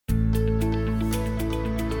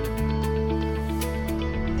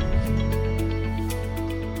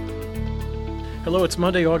Hello, it's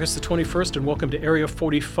Monday, August the 21st, and welcome to Area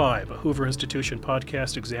 45, a Hoover Institution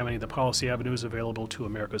podcast examining the policy avenues available to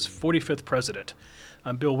America's 45th president.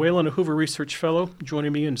 I'm Bill Whalen, a Hoover Research Fellow.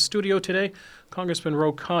 Joining me in studio today, Congressman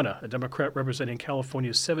Ro Khanna, a Democrat representing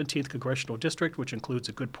California's 17th Congressional District, which includes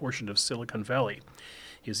a good portion of Silicon Valley.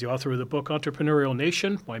 He's the author of the book Entrepreneurial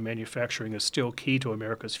Nation, Why Manufacturing is Still Key to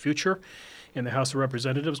America's Future. In the House of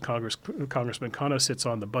Representatives, Congressman Khanna sits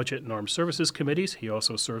on the Budget and Armed Services Committees. He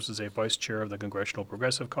also serves as a vice chair of the Congressional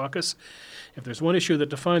Progressive Caucus. If there's one issue that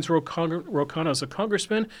defines Ro Khanna as a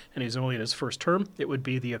congressman, and he's only in his first term, it would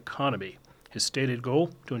be the economy. His stated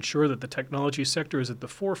goal, to ensure that the technology sector is at the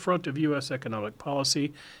forefront of U.S. economic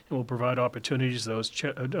policy and will provide opportunities those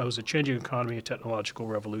a changing economy and technological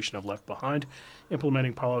revolution have left behind,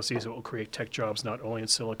 implementing policies that will create tech jobs not only in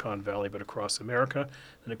Silicon Valley but across America.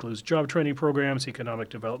 That includes job training programs, economic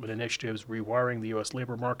development initiatives, rewiring the U.S.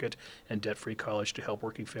 labor market, and debt-free college to help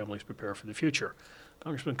working families prepare for the future.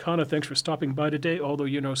 Congressman Khanna, thanks for stopping by today, although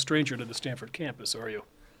you're no stranger to the Stanford campus, are you?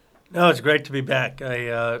 No, it's great to be back.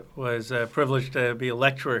 I was privileged to be a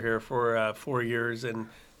lecturer here for 4 years and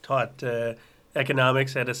taught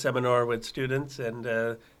economics at a seminar with students, and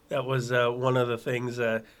that was one of the things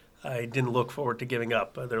I didn't look forward to giving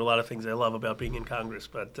up. There are a lot of things I love about being in Congress,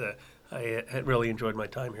 but I had really enjoyed my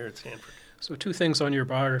time here at Stanford. So 2 things on your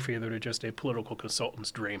biography that are just a political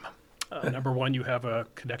consultant's dream. Number one, you have a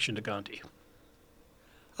connection to Gandhi.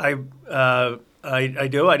 I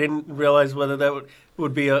do. I didn't realize whether that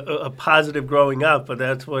would be a positive growing up, but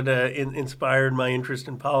that's what inspired my interest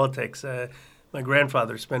in politics. My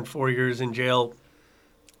grandfather spent 4 years in jail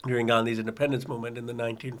during Gandhi's independence movement in the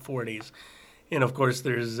 1940s. And, of course,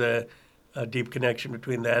 there's a deep connection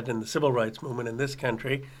between that and the civil rights movement in this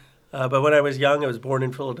country. But when I was young, I was born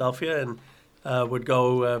in Philadelphia and would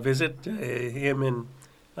go visit him in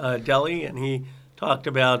Delhi, and he talked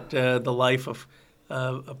about the life of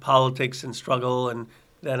politics and struggle, and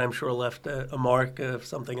that I'm sure left a mark of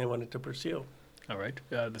something I wanted to pursue. All right.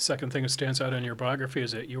 The second thing that stands out in your biography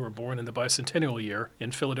is that you were born in the bicentennial year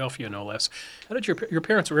in Philadelphia, no less. How did your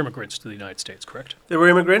parents were immigrants to the United States, correct? They were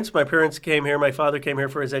immigrants. My parents came here. My father came here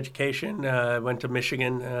for his education. Went to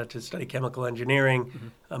Michigan to study chemical engineering.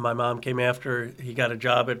 Mm-hmm. My mom came after. He got a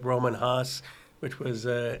job at Roman Haas, which was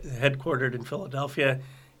headquartered in Philadelphia,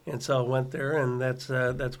 and so I went there, and that's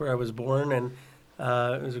where I was born. And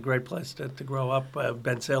it was a great place to grow up,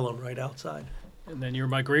 Bensalem, right outside. And then your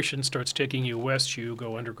migration starts taking you west. You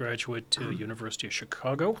go undergraduate to University of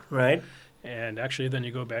Chicago. Right. And actually then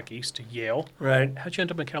you go back east to Yale. Right. How'd you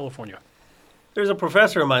end up in California? There's a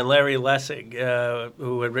professor of mine, Larry Lessig,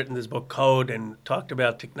 who had written this book, Code, and talked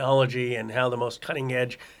about technology and how the most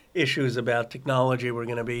cutting-edge issues about technology were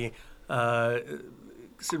going to be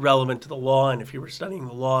relevant to the law. And if you were studying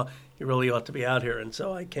the law, you really ought to be out here. And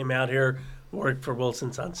so I came out here, worked for Wilson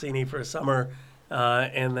Sonsini for a summer,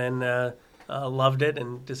 and then loved it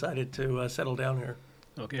and decided to settle down here.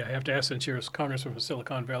 Okay, I have to ask, since you're a congressman from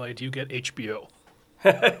Silicon Valley, do you get HBO?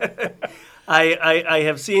 I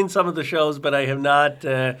have seen some of the shows, but I have not.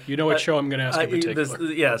 You know what show I'm going to ask in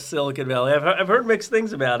particular? Yes, Silicon Valley. I've heard mixed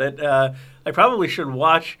things about it. I probably should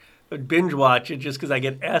binge watch it just because I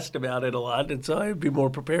get asked about it a lot, and so I'd be more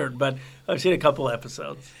prepared. But I've seen a couple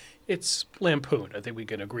episodes. It's lampoon. I think we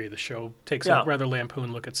can agree. The show takes a rather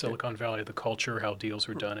lampoon look at Silicon Valley, the culture, how deals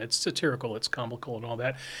are done. It's satirical, it's comical, and all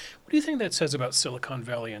that. What do you think that says about Silicon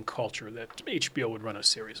Valley and culture that HBO would run a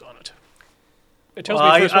series on it? It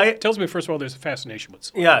tells me, first of all, there's a fascination with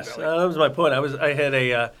Silicon Valley. Yes, that was my point. I had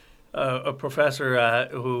a professor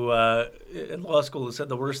who at law school who said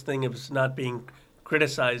the worst thing is not being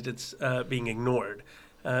criticized, it's being ignored.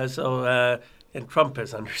 And Trump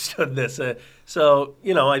has understood this.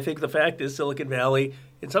 I think the fact is Silicon Valley,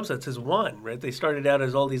 in some sense, has won, right? They started out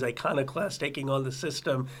as all these iconoclasts taking on the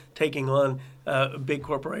system, taking on big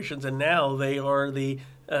corporations, and now they are the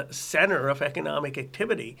center of economic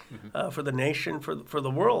activity for the nation, for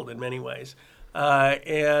the world in many ways.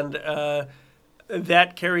 And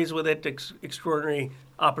that carries with it extraordinary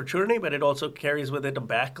opportunity, but it also carries with it a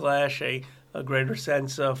backlash, a greater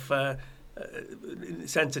sense of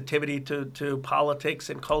sensitivity to politics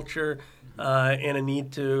and culture, and a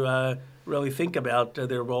need to really think about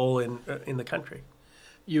their role in the country.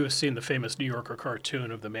 You have seen the famous New Yorker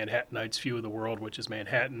cartoon of the Manhattanites' view of the world, which is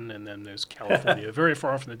Manhattan, and then there's California, very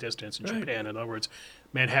far off in the distance, in Japan. In other words,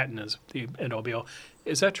 Manhattan is the end-all be-all.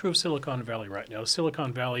 Is that true of Silicon Valley right now? Does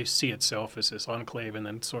Silicon Valley see itself as this enclave and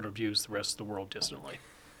then sort of views the rest of the world distantly?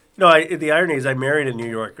 No, the irony is I married a New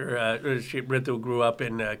Yorker. Ritu grew up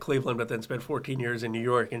in Cleveland, but then spent 14 years in New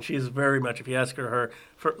York. And she's very much, if you ask her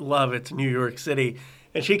for love, it's New York City.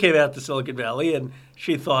 And she came out to Silicon Valley, and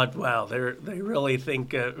she thought, wow, they really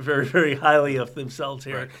think very, very highly of themselves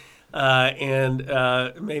here. Right. And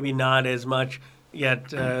maybe not as much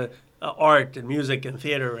yet art and music and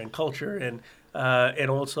theater and culture and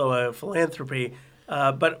also philanthropy.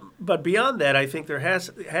 But beyond that, I think there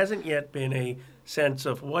hasn't yet been a sense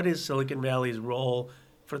of what is Silicon Valley's role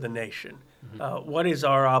for the nation. What is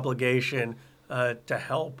our obligation to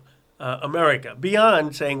help America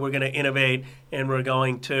beyond saying we're going to innovate and we're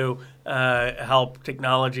going to help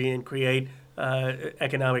technology and create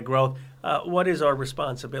economic growth. What is our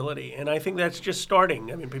responsibility? And I think that's just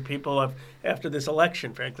starting. I mean, people have, after this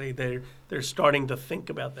election, frankly, they're starting to think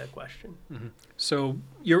about that question. Mm-hmm. So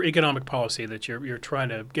your economic policy that you're trying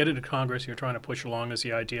to get into Congress, you're trying to push along is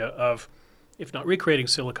the idea of, if not recreating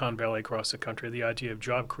Silicon Valley across the country, the idea of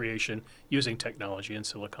job creation using technology in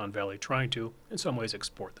Silicon Valley, trying to, in some ways,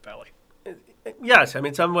 export the valley. Yes. I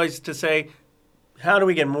mean, some ways to say, how do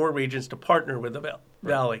we get more regions to partner with the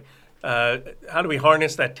valley? How do we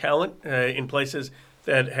harness that talent in places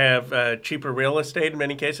that have cheaper real estate in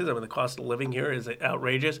many cases? I mean, the cost of living here is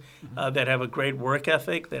outrageous, that have a great work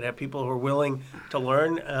ethic, that have people who are willing to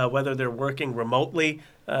learn, whether they're working remotely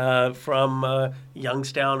from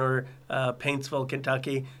Youngstown or Paintsville,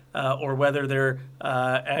 Kentucky, or whether they're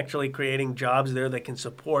actually creating jobs there that can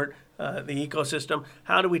support the ecosystem.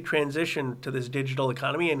 How do we transition to this digital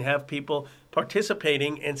economy and have people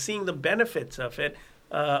participating and seeing the benefits of it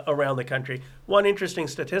around the country? One interesting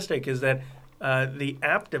statistic is that the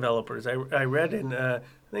app developers, I read in, I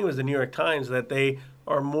think it was the New York Times, that they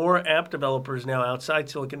are more app developers now outside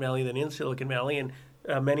Silicon Valley than in Silicon Valley, and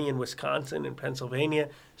many in Wisconsin and Pennsylvania.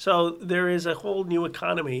 So there is a whole new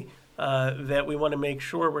economy that we want to make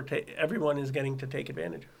sure everyone is getting to take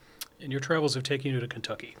advantage of. And your travels have taken you to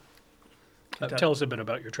Kentucky. Tell us a bit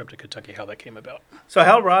about your trip to Kentucky, how that came about. So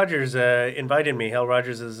Hal Rogers invited me. Hal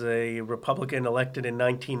Rogers is a Republican elected in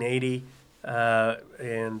 1980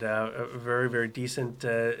 and a very, very decent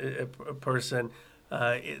person.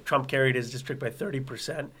 Trump carried his district by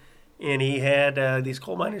 30%. And he had these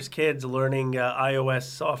coal miners' kids learning iOS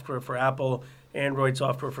software for Apple, Android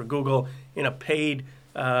software for Google in a paid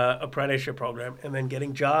apprenticeship program, and then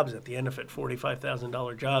getting jobs at the end of it,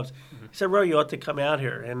 $45,000 jobs. He said, Ro, you ought to come out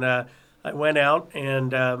here. And I went out,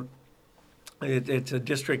 and it's a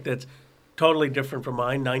district that's totally different from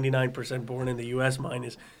mine, 99% born in the U.S. Mine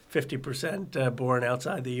is 50% born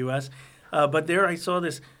outside the U.S. But there I saw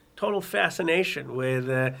this total fascination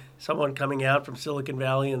with someone coming out from Silicon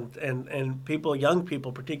Valley and people, young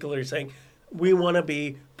people particularly, saying, we want to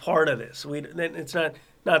be part of this. It's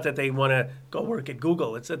not that they want to go work at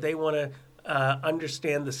Google. It's that they want to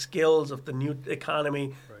understand the skills of the new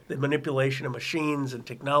economy, the manipulation of machines and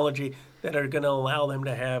technology that are going to allow them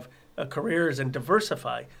to have careers and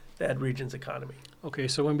diversify that region's economy. Okay,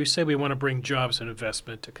 so when we say we want to bring jobs and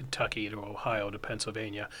investment to Kentucky, to Ohio, to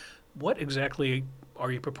Pennsylvania, what exactly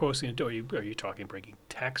are you proposing to do? Are you talking breaking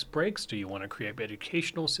tax breaks? Do you want to create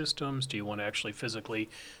educational systems? Do you want to actually physically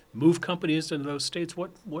move companies into those states?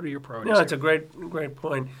 What are your priorities? No, that's a great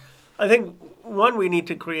point. I think, one, we need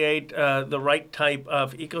to create the right type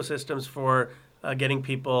of ecosystems for getting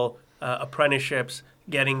people apprenticeships,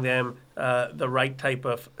 getting them the right type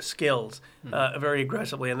of skills very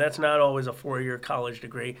aggressively. And that's not always a 4-year college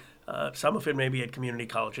degree. Some of it may be at community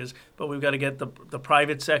colleges, but we've got to get the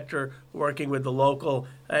private sector working with the local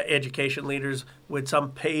education leaders with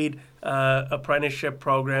some paid apprenticeship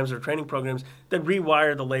programs or training programs that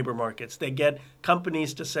rewire the labor markets. They get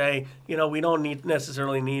companies to say, we don't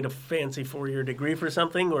necessarily need a fancy 4-year degree for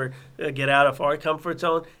something, or get out of our comfort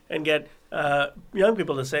zone, and get young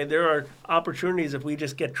people to say there are opportunities if we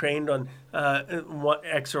just get trained on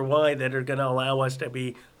X or Y that are going to allow us to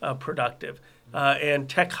be productive. And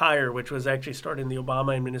Tech Hire, which was actually started in the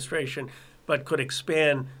Obama administration, but could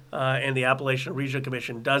expand, and the Appalachian Regional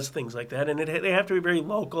Commission does things like that. And they have to be very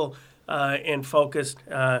local and focused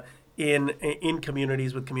in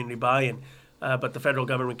communities with community buy-in. But the federal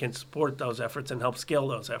government can support those efforts and help scale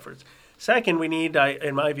those efforts. Second, we need,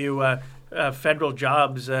 in my view, federal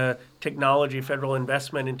jobs, technology, federal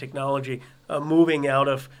investment in technology moving out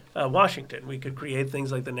of Washington. We could create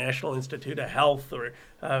things like the National Institute of Health or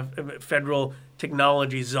federal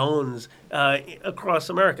technology zones across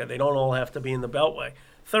America. They don't all have to be in the Beltway.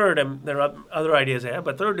 Third, there are other ideas I have,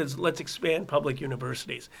 but third is let's expand public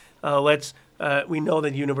universities. We know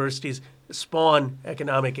that universities spawn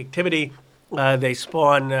economic activity. They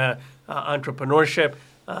spawn entrepreneurship.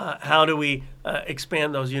 How do we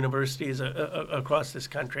expand those universities across this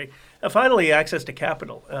country? Finally, access to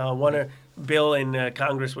capital. One bill in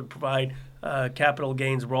Congress would provide capital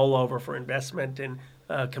gains rollover for investment in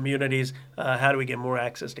communities. How do we get more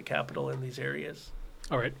access to capital in these areas?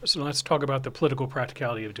 All right, so let's talk about the political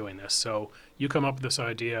practicality of doing this. So you come up with this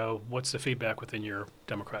idea. What's the feedback within your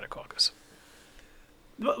Democratic caucus?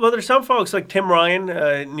 Well, there's some folks like Tim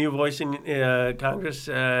Ryan, new voice in Congress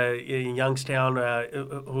in Youngstown,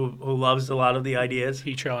 who loves a lot of the ideas.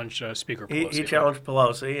 He challenged Speaker Pelosi. He challenged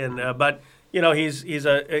Pelosi, and but he's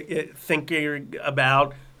a thinker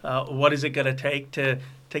about what is it going to take to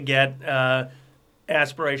get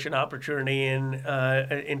aspiration opportunity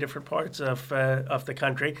in different parts of the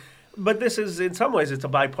country. But this is, in some ways, it's a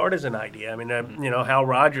bipartisan idea. I mean, Hal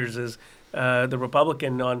Rogers is the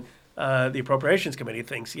Republican on the Appropriations Committee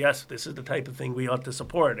thinks, yes, this is the type of thing we ought to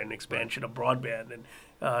support, an expansion of broadband and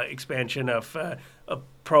expansion of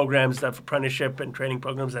programs, that apprenticeship and training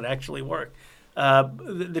programs that actually work.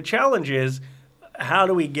 The challenge is, how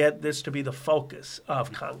do we get this to be the focus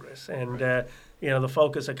of Congress? And, the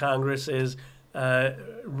focus of Congress is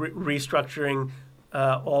restructuring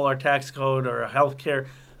all our tax code or health care,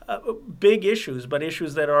 big issues, but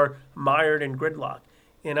issues that are mired in gridlock.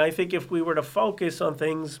 And I think if we were to focus on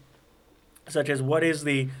things such as what is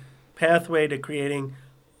the pathway to creating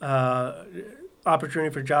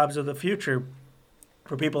opportunity for jobs of the future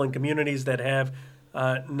for people in communities that have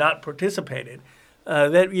not participated,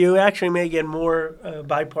 that you actually may get more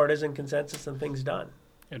bipartisan consensus and things done.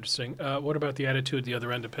 Interesting. What about the attitude at the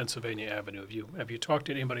other end of Pennsylvania Avenue? Have you talked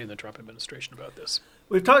to anybody in the Trump administration about this?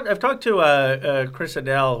 I've talked to Chris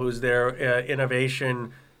Adele, who's their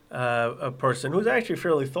innovation person, who's actually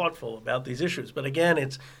fairly thoughtful about these issues. But again,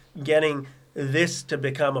 it's getting this to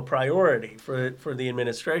become a priority for the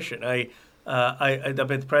administration.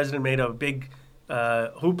 The president made a big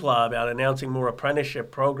hoopla about announcing more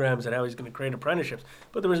apprenticeship programs and how he's going to create apprenticeships,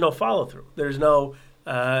 but there was no follow through. There's no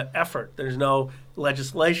effort. There's no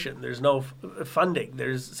legislation. There's no funding.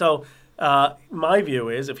 My view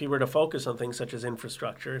is, if he were to focus on things such as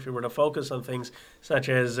infrastructure, if he were to focus on things such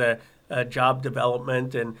as job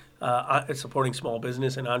development and supporting small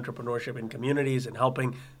business and entrepreneurship in communities and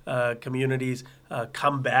helping communities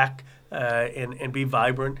come back and be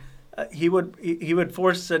vibrant, he would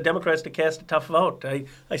force Democrats to cast a tough vote.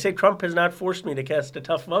 I say Trump has not forced me to cast a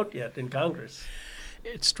tough vote yet in Congress.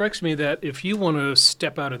 It strikes me that if you want to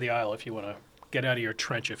step out of the aisle, if you want to get out of your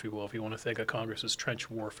trench, if you will, if you want to think of Congress as trench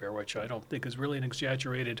warfare, which I don't think is really an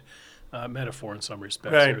exaggerated metaphor in some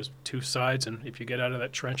respects. Right. There's two sides, and if you get out of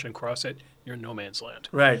that trench and cross it, you're in no man's land.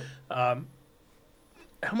 Right. How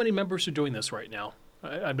many members are doing this right now?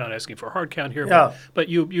 I'm not asking for a hard count here, Yeah. but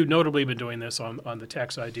you notably been doing this on the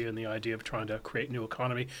tax idea and the idea of trying to create new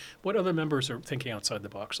economy. What other members are thinking outside the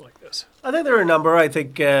box like this? I think there are a number. I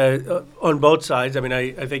think on both sides. I mean,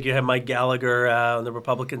 I think you have Mike Gallagher on the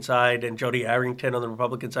Republican side and Jody Arrington on the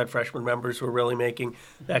Republican side, freshman members who are really making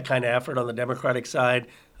that kind of effort. On the Democratic side,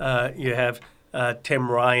 you have Tim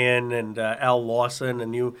Ryan and Al Lawson, a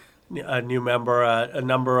new member, a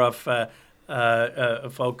number of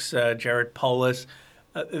folks, Jared Polis.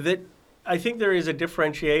 That I think there is a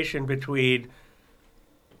differentiation between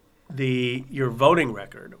your voting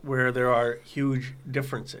record, where there are huge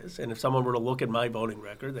differences. And if someone were to look at my voting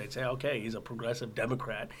record, they'd say, okay, he's a progressive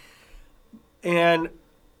Democrat. And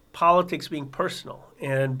politics being personal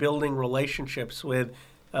and building relationships with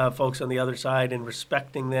folks on the other side and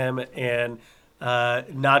respecting them and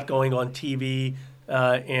not going on TV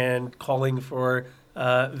and calling for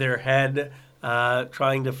their head.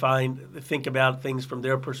 Trying to think about things from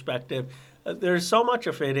their perspective. There's so much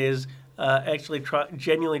of it is actually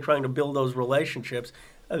genuinely trying to build those relationships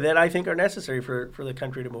that I think are necessary for the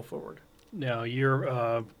country to move forward. Now,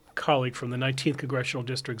 your colleague from the 19th Congressional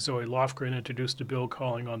District, Zoe Lofgren, introduced a bill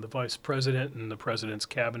calling on the vice president and the president's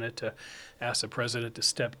cabinet to ask the president to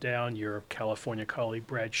step down. Your California colleague,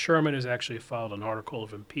 Brad Sherman, has actually filed an article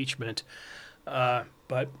of impeachment.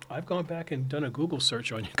 But I've gone back and done a Google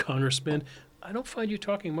search on you, Congressman. I don't find you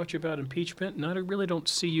talking much about impeachment, and I really don't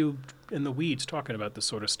see you in the weeds talking about this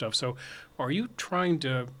sort of stuff. So are you trying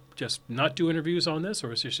to just not do interviews on this,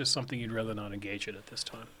 or is this just something you'd rather not engage in at this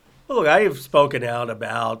time? Well, look, I have spoken out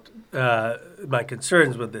about my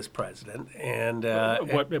concerns with this president, and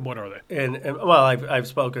what are they? And well, I've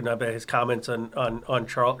spoken about his comments on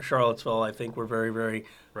Charlottesville. I think were very, very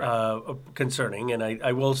concerning, and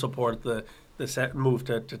I will support the move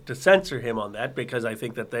to censor him on that, because I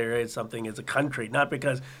think that there is something as a country, not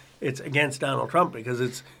because it's against Donald Trump because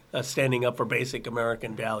it's standing up for basic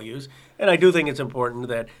American values. And I do think it's important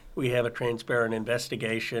that we have a transparent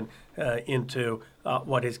investigation into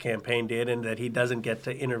what his campaign did and that he doesn't get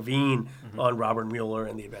to intervene on Robert Mueller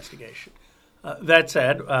and the investigation. That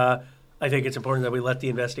said, I think it's important that we let the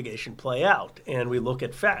investigation play out and we look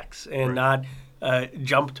at facts and not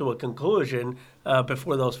jump to a conclusion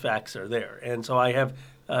before those facts are there. And so I have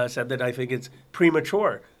said that I think it's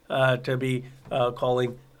premature to be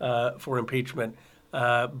calling for impeachment,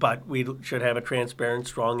 but we should have a transparent,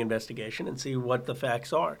 strong investigation and see what the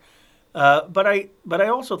facts are. But I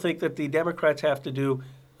also think that the Democrats have to do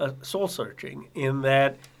soul searching in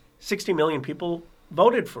that 60 million people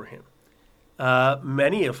voted for him.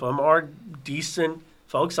 Many of them are decent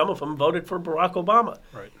folks. Some of them voted for Barack Obama.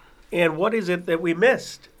 Right. And what is it that we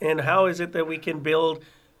missed? And how is it that we can build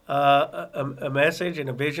a message and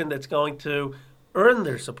a vision that's going to earn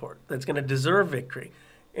their support, that's going to deserve victory?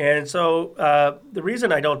 And so the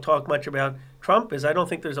reason I don't talk much about Trump is I don't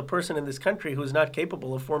think there's a person in this country who's not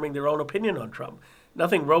capable of forming their own opinion on Trump.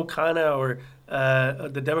 Nothing Ro Khanna or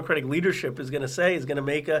the Democratic leadership is going to say is going to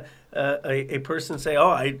make a person say,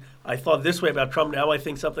 oh, I thought this way about Trump, now I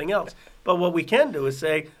think something else. But what we can do is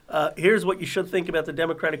say, here's what you should think about the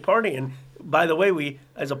Democratic Party. And by the way, we,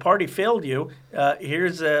 as a party, failed you.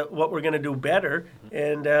 Here's what we're going to do better.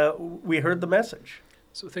 And we heard the message.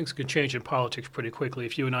 So things could change in politics pretty quickly.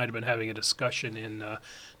 If you and I had been having a discussion in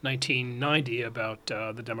 1990 about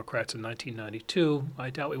the Democrats in 1992, I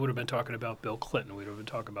doubt we would have been talking about Bill Clinton. We would have been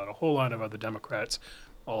talking about a whole lot of other Democrats,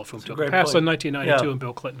 all of whom took a pass in 1992, and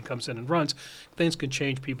Bill Clinton comes in and runs. Things can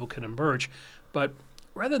change, people can emerge. But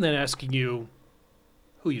rather than asking you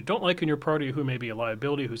who you don't like in your party, who may be a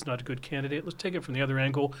liability, who's not a good candidate, let's take it from the other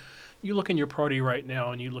angle. You look in your party right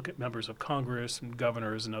now and you look at members of Congress and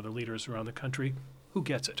governors and other leaders around the country. Who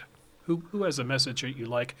gets it? Who has a message that you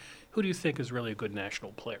like? Who do you think is really a good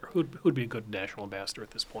national player? Who'd be a good national ambassador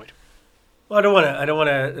at this point? Well, I don't want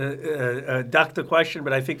to duck the question,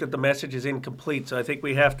 but I think that the message is incomplete. So I think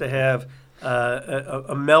we have to have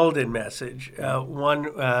a melded message.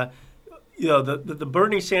 The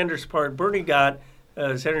Bernie Sanders part.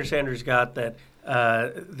 Senator Sanders got that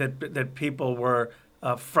people were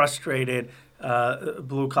frustrated.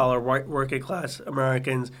 Blue collar, working class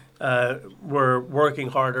Americans were working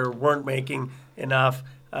harder, weren't making enough,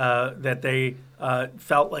 that they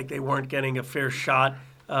felt like they weren't getting a fair shot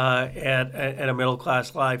at a middle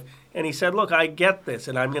class life. And he said, look, I get this,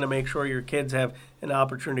 and I'm going to make sure your kids have an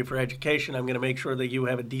opportunity for education. I'm going to make sure that you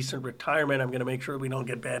have a decent retirement. I'm going to make sure we don't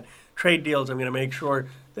get bad trade deals. I'm going to make sure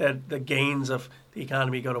that the gains of the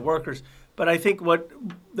economy go to workers. But I think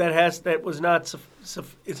it's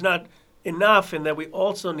not enough, in that we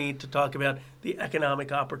also need to talk about the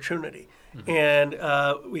economic opportunity. Mm-hmm.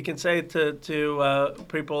 And we can say to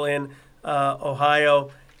people in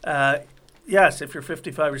Ohio, yes, if you're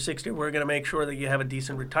 55 or 60, we're going to make sure that you have a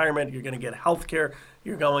decent retirement. You're going to get health care.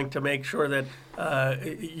 You're going to make sure that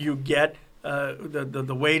you get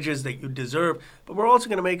the wages that you deserve. But we're also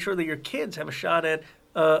going to make sure that your kids have a shot at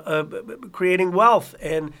creating wealth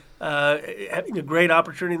and having a great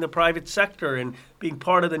opportunity in the private sector and being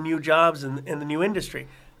part of the new jobs and the new industry.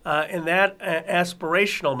 And that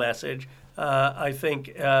aspirational message, I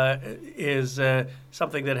think, is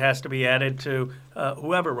something that has to be added to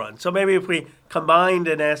whoever runs. So maybe if we combined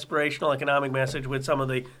an aspirational economic message with some of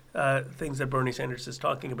the things that Bernie Sanders is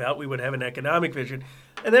talking about, we would have an economic vision.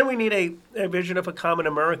 And then we need a vision of a common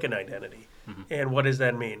American identity. Mm-hmm. And what does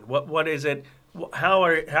that mean? What is it? How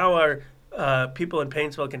are people in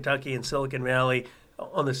Paintsville, Kentucky, and Silicon Valley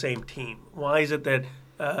on the same team? Why is it that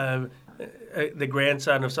the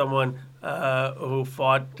grandson of someone who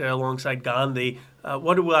fought alongside Gandhi,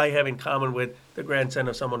 what do I have in common with the grandson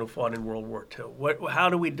of someone who fought in World War II? How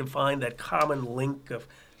do we define that common link of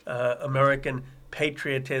American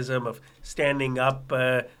patriotism, of standing up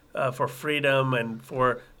for freedom and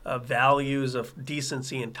for values of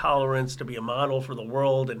decency and tolerance, to be a model for the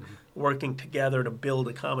world and working together to build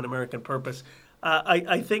a common American purpose?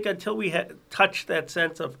 I think until we touch that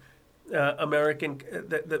sense of American,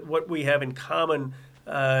 that what we have in common,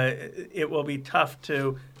 it will be tough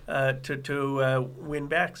to win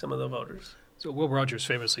back some of the voters. So Will Rogers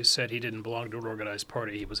famously said he didn't belong to an organized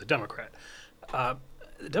party; he was a Democrat.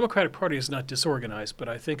 The Democratic Party is not disorganized, but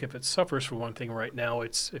I think if it suffers for one thing right now,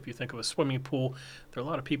 it's if you think of a swimming pool, there are a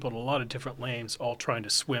lot of people in a lot of different lanes all trying to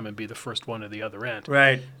swim and be the first one to the other end.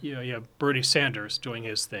 Right. You have Bernie Sanders doing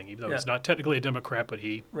his thing, even though he's not technically a Democrat, but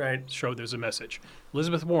he showed there's a message.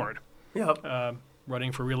 Elizabeth Warren,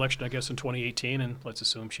 running for re-election, I guess, in 2018, and let's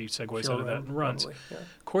assume she segues out of that and runs. Probably,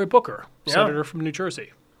 Cory Booker, senator from New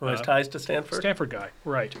Jersey, Who has ties to Stanford? Stanford guy,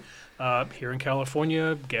 right. Here in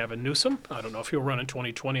California, Gavin Newsom. I don't know if he'll run in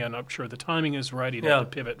 2020. I'm not sure the timing is right. He'd have to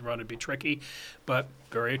pivot and run. It'd be tricky, but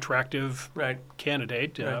very attractive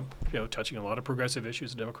candidate, touching a lot of progressive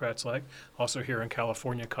issues Democrats like. Also here in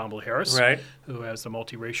California, Kamala Harris, who has the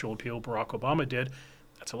multiracial appeal Barack Obama did.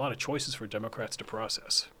 That's a lot of choices for Democrats to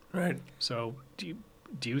process. Right. So do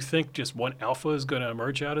you think just one alpha is going to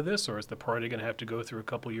emerge out of this, or is the party going to have to go through a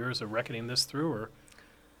couple years of reckoning this through? Or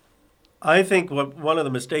I think one of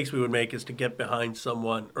the mistakes we would make is to get behind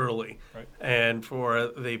someone early, and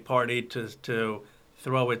for the party to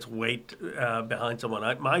throw its weight behind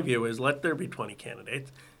someone. My view is let there be 20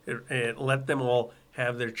 candidates, and let them all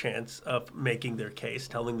have their chance of making their case,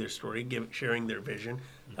 telling their story, sharing their vision,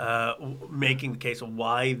 making the case of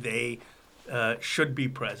why they should be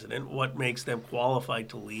president, what makes them qualified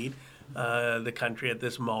to lead the country at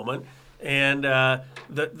this moment. And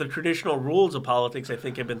the traditional rules of politics, I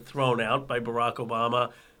think, have been thrown out by Barack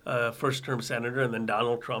Obama, first-term senator, and then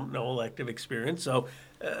Donald Trump, no elective experience. So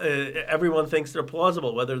everyone thinks they're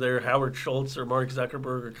plausible, whether they're Howard Schultz or Mark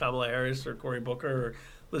Zuckerberg or Kamala Harris or Cory Booker or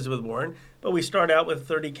Elizabeth Warren. But we start out with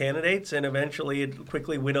 30 candidates, and eventually it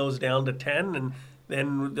quickly winnows down to 10, and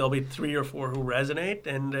then there'll be 3 or 4 who resonate,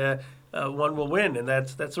 and one will win. And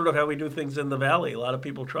that's sort of how we do things in the Valley. A lot of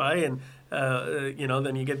people try, and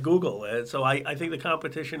then you get Google. So I think the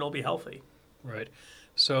competition will be healthy. Right.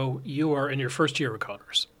 So you are in your first year of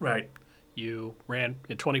Congress. Right. You ran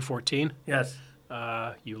in 2014. Yes.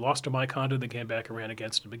 You lost to Mike Honda, then came back and ran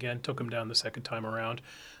against him again, took him down the second time around.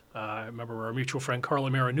 I remember our mutual friend Carla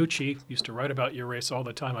Marinucci used to write about your race all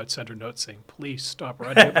the time. I'd send her notes saying, please stop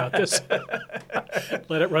writing about this.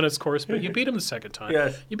 Let it run its course. But you beat him the second time.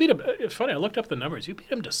 Yes. You beat him. It's funny, I looked up the numbers. You beat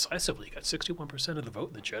him decisively. You got 61% of the vote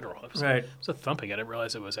in the general. It was a thumping. I didn't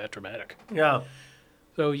realize it was that dramatic. Yeah.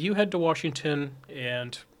 So you head to Washington,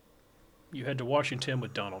 and you head to Washington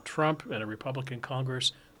with Donald Trump and a Republican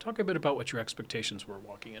Congress. Talk a bit about what your expectations were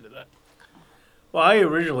walking into that. Well, I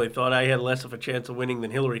originally thought I had less of a chance of winning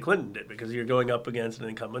than Hillary Clinton did, because you're going up against an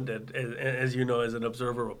incumbent. As you know, as an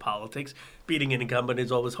observer of politics, beating an incumbent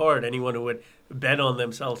is always hard. Anyone who would bet on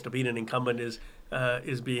themselves to beat an incumbent is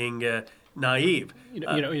being naive.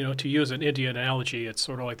 To use an Indian analogy, it's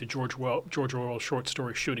sort of like the George Orwell short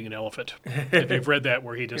story "Shooting an Elephant." If you've read that,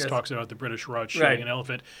 where he just talks about the British Raj shooting an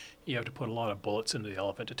elephant, you have to put a lot of bullets into the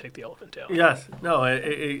elephant to take the elephant down. Yes, no,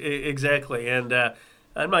 exactly, and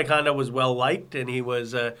Mike Honda was well liked, and he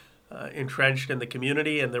was entrenched in the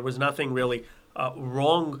community, and there was nothing really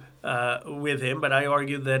wrong with him. But I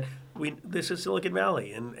argued that this is Silicon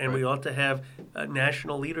Valley, and we ought to have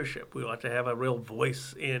national leadership. We ought to have a real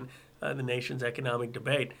voice in the nation's economic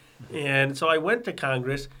debate. And so I went to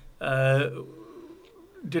Congress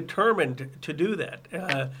determined to do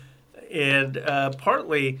that, and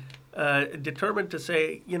partly determined to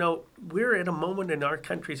say, we're at a moment in our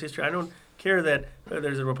country's history. I don't care that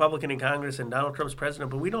there's a Republican in Congress and Donald Trump's president,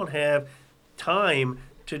 but we don't have time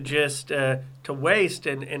to just to waste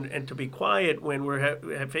and to be quiet when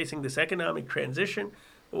we're facing this economic transition,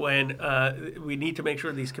 when we need to make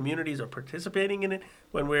sure these communities are participating in it,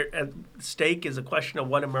 when we're at stake is a question of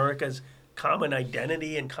what America's common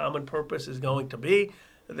identity and common purpose is going to be,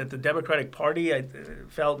 that the Democratic Party, I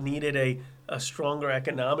felt, needed a stronger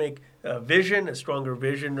economic vision, a stronger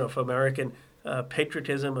vision of American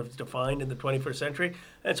patriotism as defined in the 21st century.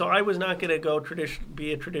 And so I was not going to go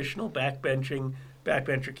be a traditional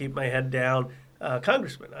backbencher, keep my head down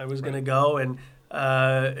congressman. I was going to go and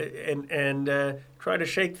try to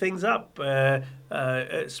shake things up,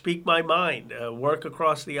 speak my mind, work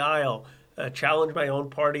across the aisle, challenge my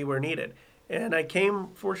own party where needed. And I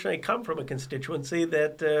fortunately come from a constituency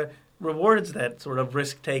that rewards that sort of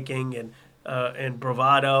risk-taking and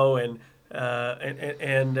bravado and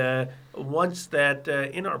wants that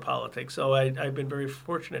in our politics. So I've been very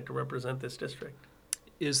fortunate to represent this district.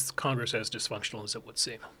 Is Congress as dysfunctional as it would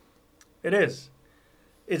seem? It is.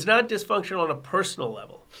 It's not dysfunctional on a personal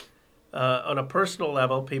level. On a personal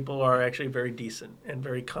level, people are actually very decent and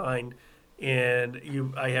very kind, and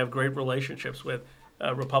I have great relationships with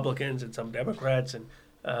Republicans and some Democrats, and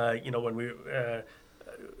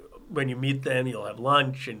when you meet them, you'll have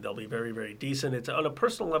lunch, and they'll be very, very decent. It's on a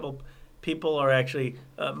personal level. People are actually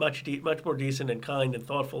much more decent and kind and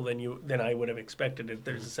thoughtful than I would have expected. If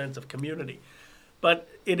there's a sense of community, but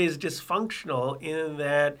it is dysfunctional in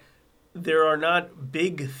that there are not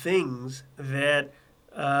big things that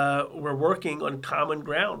we're working on common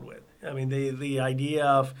ground with. I mean, the idea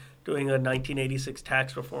of doing a 1986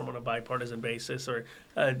 tax reform on a bipartisan basis, or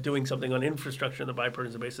doing something on infrastructure on a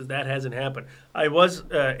bipartisan basis, that hasn't happened. I was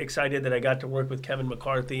excited that I got to work with Kevin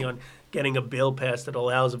McCarthy on getting a bill passed that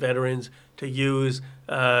allows veterans to use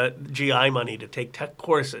GI money to take tech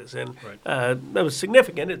courses, and that was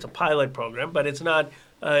significant. It's a pilot program, but it's not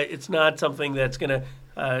something that's going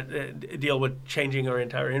to deal with changing our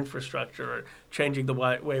entire infrastructure or changing the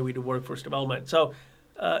way we do workforce development. So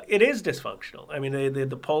it is dysfunctional. I mean,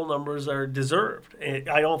 the poll numbers are deserved.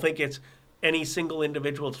 I don't think it's any single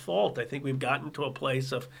individual's fault. I think we've gotten to a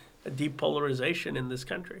place of a deep polarization in this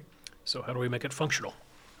country. So how do we make it functional?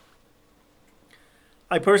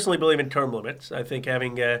 I personally believe in term limits. I think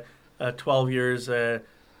having 12 years in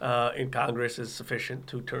Congress is sufficient.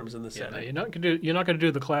 2 terms in the Senate. No, you're not going to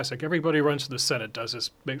do the classic. Everybody runs to the Senate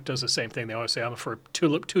does the same thing. They always say, "I'm for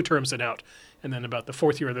two terms and out," and then about the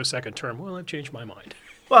 4th year of their 2nd term, well, I've changed my mind.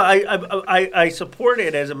 Well, I support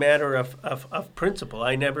it as a matter of principle.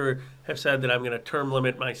 I never have said that I'm going to term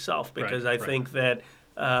limit myself because I think that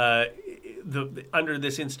under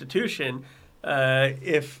this institution,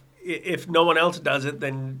 if no one else does it,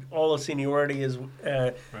 then all the seniority is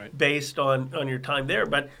based on your time there.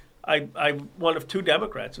 But I'm one of 2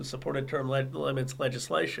 Democrats who supported term limits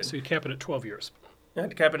legislation. So you cap it at 12 years. I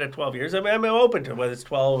had to cap it at 12 years. I'm open to it, whether it's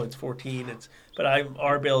 12, it's 14, but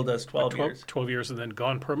our bill does 12 years. 12 years and then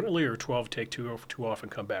gone permanently, or 12 take two off and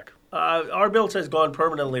come back? Our bill says gone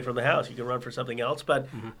permanently from the House. You can run for something else. But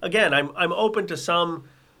again, I'm open to some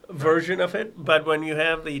version of it. But when you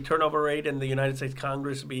have the turnover rate in the United States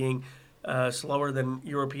Congress being slower than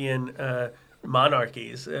European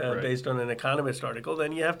monarchies, based on an Economist article,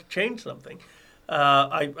 then you have to change something.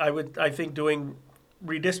 I think doing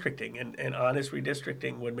redistricting and honest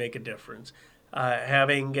redistricting would make a difference.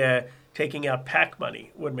 Taking out PAC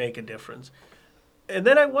money would make a difference. And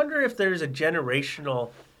then I wonder if there's a generational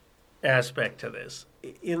aspect to this,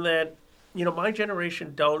 in that, my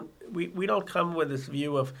generation we don't come with this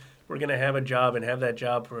view of we're going to have a job and have that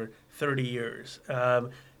job for 30 years.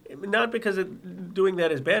 Not because doing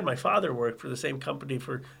that is bad. My father worked for the same company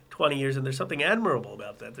for 20 years, and there's something admirable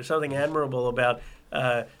about that. There's something admirable about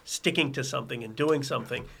sticking to something and doing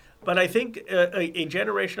something. But I think a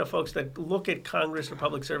generation of folks that look at Congress and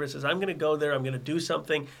public service as, I'm going to go there, I'm going to do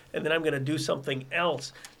something, and then I'm going to do something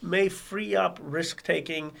else, may free up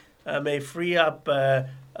risk-taking, may free up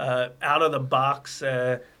out-of-the-box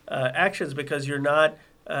actions, because you're not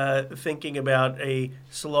thinking about a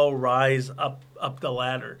slow rise up the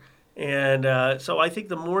ladder. And so I think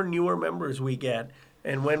the more newer members we get,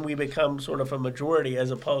 and when we become sort of a majority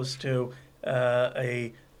as opposed to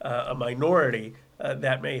a minority,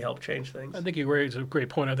 that may help change things. I think you raise a great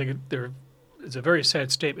point. I think it's a very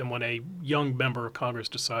sad statement when a young member of Congress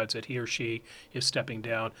decides that he or she is stepping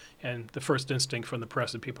down, and the first instinct from the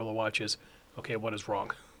press and people who watch is, okay, what is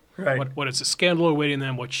wrong? Right. What is a scandal awaiting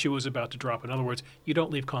them? What shoe is about to drop? In other words, you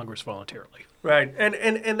don't leave Congress voluntarily. Right,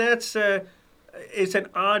 and that's it's an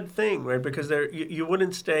odd thing, right? Because you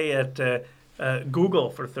wouldn't stay at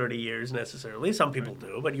Google for 30 years necessarily. Some people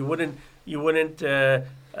do, but you wouldn't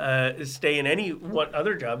stay in any one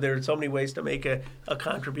other job. There are so many ways to make a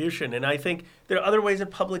contribution, and I think there are other ways in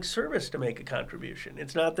public service to make a contribution.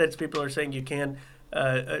 It's not that people are saying you can't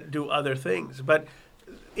do other things, but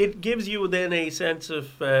it gives you then a sense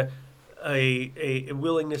of a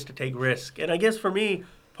willingness to take risk. And I guess for me,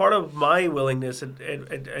 part of my willingness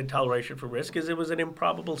and toleration for risk is it was an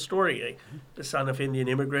improbable story. The son of Indian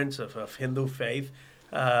immigrants of Hindu faith,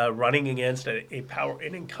 running against an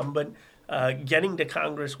incumbent. Getting to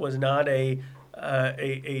Congress was not a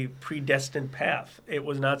predestined path. It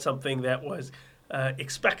was not something that was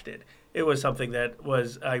expected. It was something that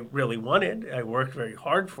I really wanted. I worked very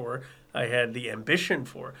hard for. I had the ambition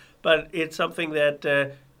for. But it's something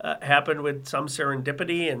that happened with some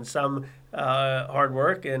serendipity and some hard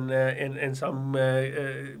work and some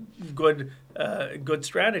good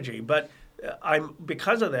strategy. But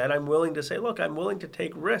because of that, I'm willing to say, look, I'm willing to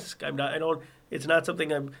take risk. It's not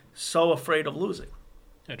something I'm so afraid of losing.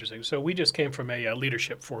 Interesting. So we just came from a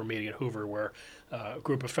leadership forum meeting at Hoover where a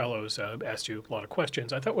group of fellows asked you a lot of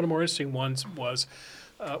questions. I thought one of the more interesting ones was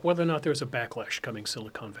whether or not there's a backlash coming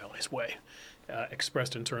Silicon Valley's way,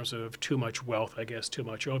 expressed in terms of too much wealth, I guess, too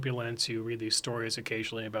much opulence. You read these stories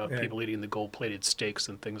occasionally about people eating the gold-plated steaks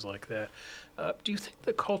and things like that. Do you think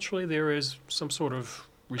that culturally there is some sort of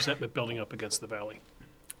resentment building up against the Valley?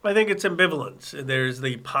 I think it's ambivalence. There's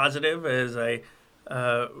the positive,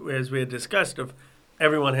 as we had discussed, of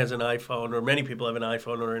everyone has an iPhone, or many people have an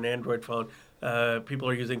iPhone or an Android phone. People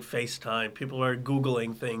are using FaceTime. People are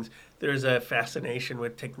Googling things. There's a fascination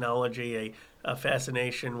with technology, a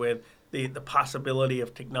fascination with the possibility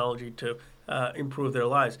of technology to improve their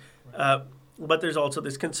lives. But there's also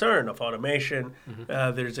this concern of automation.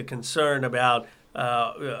 Mm-hmm. There's a concern about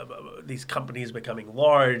these companies becoming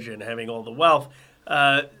large and having all the wealth.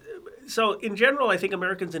 So in general, I think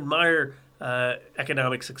Americans admire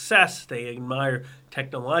economic success. They admire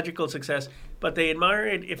technological success, but they admire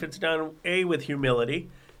it if it's done, with humility.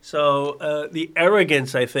 So the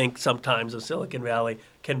arrogance, I think, sometimes of Silicon Valley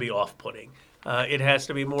can be off-putting. It has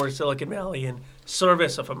to be more Silicon Valley in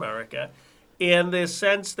service of America. And the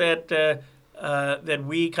sense that that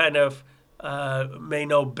we kind of may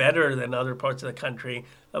know better than other parts of the country,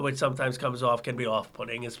 which sometimes comes off, can be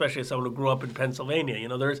off-putting, especially as someone who grew up in Pennsylvania. You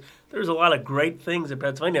know, there's a lot of great things in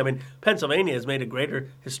Pennsylvania. I mean, Pennsylvania has made a greater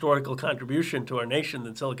historical contribution to our nation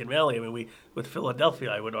than Silicon Valley. I mean, with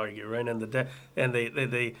Philadelphia, I would argue, right, and the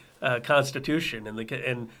Constitution,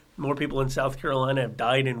 and more people in South Carolina have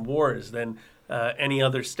died in wars than any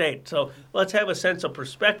other state. So let's have a sense of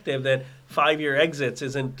perspective that 5-year exits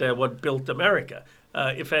isn't what built America.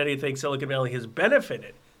 If anything, Silicon Valley has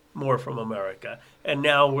benefited more from America, and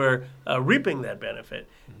now we're reaping that benefit.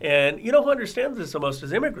 And you know who understands this the most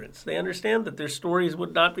is immigrants. They understand that their stories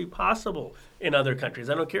would not be possible in other countries.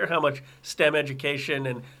 I don't care how much STEM education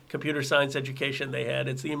and computer science education they had.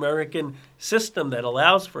 It's the American system that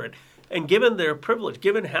allows for it. And given their privilege,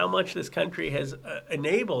 given how much this country has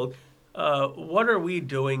enabled, what are we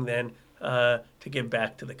doing then to give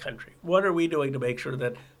back to the country? What are we doing to make sure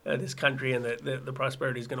that this country and the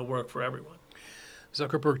prosperity is going to work for everyone?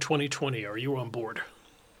 Zuckerberg 2020, are you on board?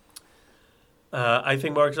 I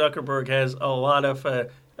think Mark Zuckerberg has a lot of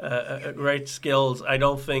great skills. I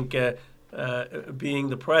don't think being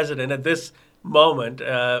the president at this moment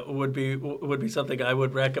would be something I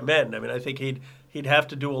would recommend. I mean, I think he'd have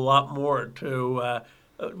to do a lot more to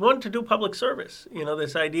to do public service. You know,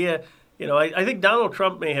 this idea. You know, I think Donald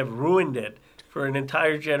Trump may have ruined it for an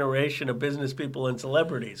entire generation of business people and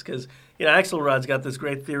celebrities because, you know, Axelrod's got this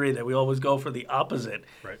great theory that we always go for the opposite.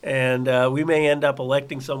 Right. And we may end up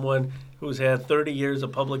electing someone who's had 30 years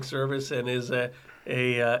of public service and is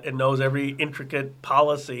and knows every intricate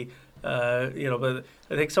policy. But I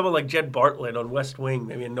think someone like Jed Bartlett on West Wing,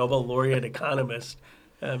 maybe a Nobel laureate economist,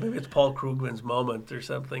 maybe it's Paul Krugman's moment or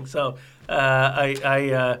something. So or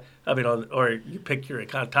you pick your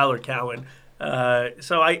Tyler Cowen.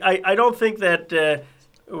 So I don't think that the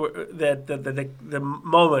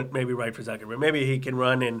moment may be right for Zuckerberg. Maybe he can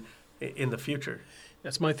run in the future.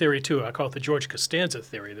 That's my theory, too. I call it the George Costanza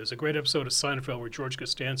theory. There's a great episode of Seinfeld where George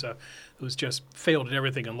Costanza, who's just failed at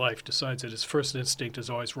everything in life, decides that his first instinct is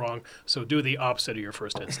always wrong, so do the opposite of your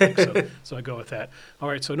first instinct. So I go with that. All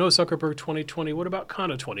right, so no Zuckerberg 2020. What about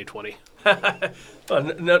Kana 2020? But I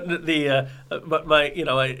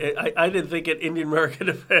didn't think an Indian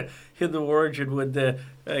American Hindu origin would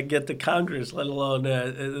get to Congress, let alone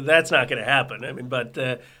that's not going to happen. I mean,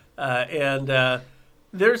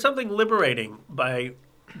 there's something liberating by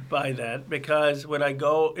that because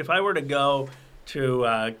if I were to go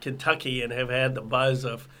to Kentucky and have had the buzz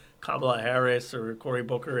of Kamala Harris or Cory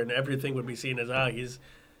Booker and everything would be seen as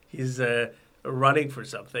he's running for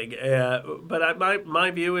something. But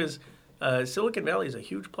my view is Silicon Valley is a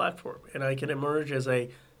huge platform, and I can emerge as a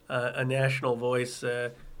national voice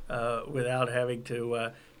without having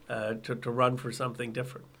to run for something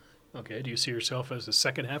different. Okay. Do you see yourself as the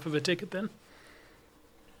second half of a ticket then?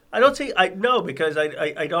 I don't see. No, because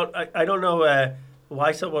I don't know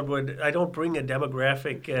why someone would. I don't bring a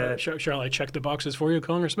demographic. Shall I check the boxes for you,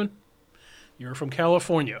 Congressman? You're from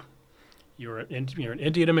California. You're an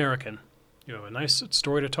Indian American. You have a nice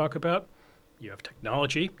story to talk about. You have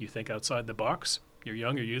technology. You think outside the box. You're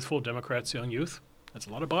young. You're youthful. Democrats, young youth. That's a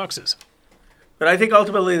lot of boxes. But I think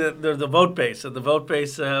ultimately the vote base. And the vote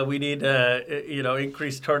base, we need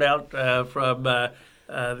increased turnout from.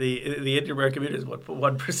 The Indian American community is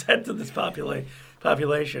 1% of this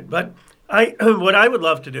population. But what I would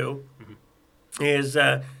love to do is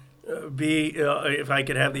if I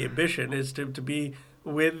could have the ambition, is to be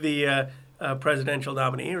with the presidential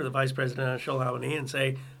nominee or the vice presidential nominee and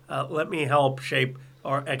say, let me help shape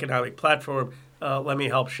our economic platform. Let me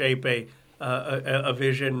help shape a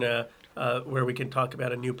vision where we can talk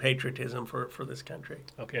about a new patriotism for this country.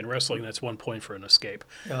 Okay, in wrestling, that's 1 point for an escape.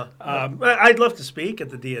 Yeah, I'd love to speak at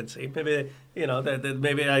the DNC. Maybe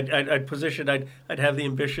maybe I'd position. I'd have the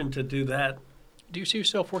ambition to do that. Do you see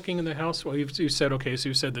yourself working in the House? Well, you said okay. So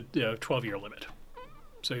you said the 12-year limit.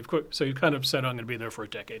 So you've kind of said I'm going to be there for a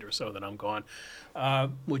decade or so. Then I'm gone.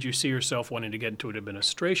 Would you see yourself wanting to get into an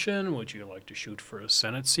administration? Would you like to shoot for a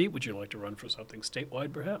Senate seat? Would you like to run for something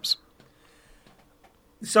statewide, perhaps?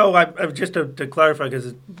 So I've just to clarify,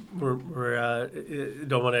 because we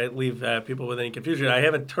don't want to leave people with any confusion. I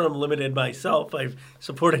haven't term limited myself. I've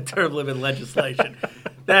supported term limit legislation.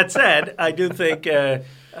 That said, I do think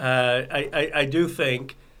I do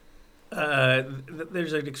think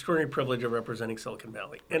there's an extraordinary privilege of representing Silicon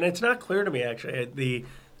Valley, and it's not clear to me actually.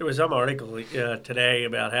 There was some article today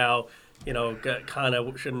about how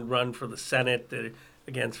Khanna shouldn't run for the Senate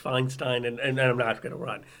against Feinstein, and I'm not going to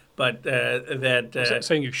run. But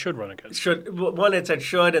saying you should run against. One, it said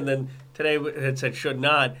should, and then today it said should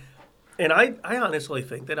not. And I honestly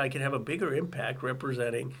think that I can have a bigger impact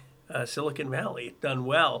representing Silicon Valley done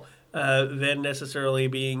well than necessarily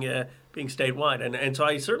being statewide. And so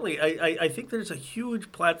I certainly I think there's a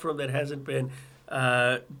huge platform that hasn't been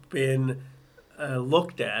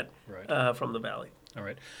looked at from the Valley. All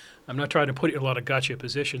right. I'm not trying to put you in a lot of gotcha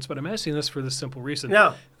positions, but I'm asking this for the simple reason.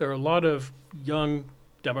 Yeah. There are a lot of young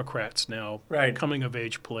Democrats now Right. coming of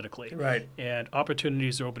age politically. Right. And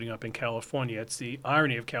opportunities are opening up in California. It's the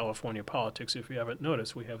irony of California politics. If you haven't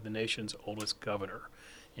noticed, we have the nation's oldest governor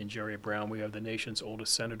in Jerry Brown. We have the nation's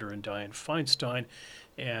oldest senator in Dianne Feinstein.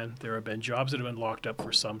 And there have been jobs that have been locked up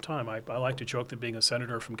for some time. I like to joke that being a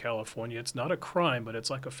senator from California, it's not a crime, but it's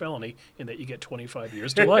like a felony in that you get 25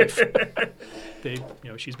 years to life.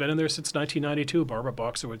 She's been in there since 1992. Barbara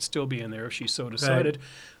Boxer would still be in there if she so decided.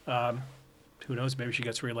 Right. Who knows? Maybe she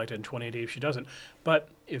gets reelected in 2080 if she doesn't. But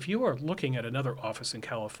if you are looking at another office in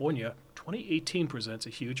California, 2018 presents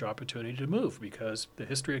a huge opportunity to move because the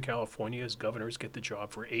history of California is governors get the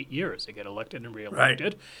job for 8 years. They get elected and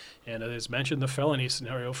reelected. Right. And as mentioned, the felony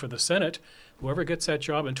scenario for the Senate, whoever gets that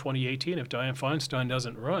job in 2018, if Dianne Feinstein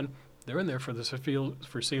doesn't run, they're in there for the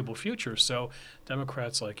foreseeable future. So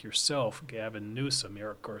Democrats like yourself, Gavin Newsom,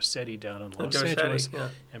 Eric Garcetti down in Los Angeles,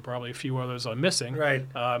 and probably a few others I'm missing, right.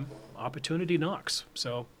 Opportunity knocks.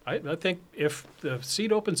 So I think if the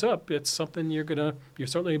seat opens up, it's something you're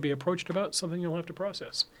certainly be approached about, something you'll have to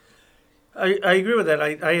process. I agree with that.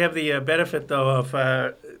 I have the benefit, though,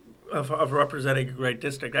 of representing a great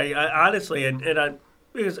district. I honestly,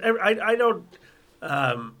 because I don't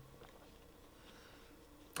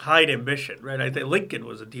hide ambition, right? I think Lincoln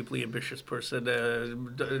was a deeply ambitious person.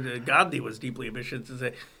 Gandhi was deeply ambitious.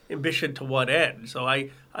 It's ambition to what end? So I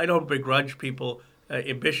don't begrudge people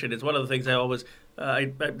ambition. It's one of the things I always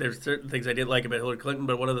there's certain things I didn't like about Hillary Clinton,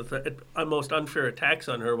 but one of the most unfair attacks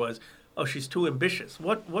on her was, oh, she's too ambitious.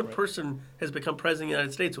 What right. person has become president of the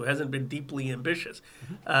United States who hasn't been deeply ambitious?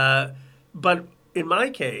 Mm-hmm. But in my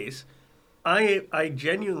case, I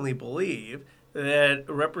genuinely believe that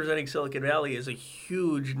representing Silicon Valley is a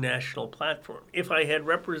huge national platform. If I had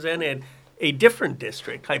represented a different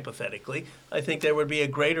district, hypothetically, I think there would be a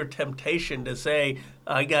greater temptation to say,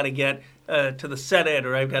 I got to get to the Senate,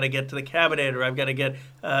 or I've got to get to the cabinet, or I've got to get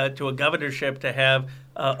to a governorship to have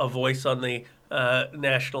a voice on the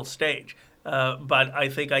national stage. But I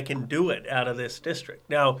think I can do it out of this district.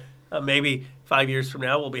 Now, maybe 5 years from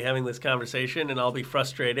now, we'll be having this conversation, and I'll be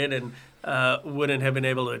frustrated and wouldn't have been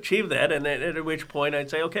able to achieve that. And then at which point I'd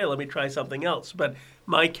say, okay, let me try something else. But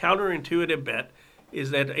my counterintuitive bet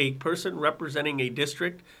is that a person representing a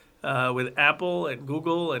district with Apple and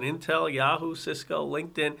Google and Intel, Yahoo, Cisco,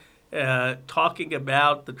 LinkedIn, talking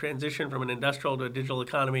about the transition from an industrial to a digital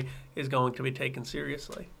economy is going to be taken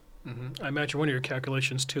seriously. Mm-hmm. I imagine one of your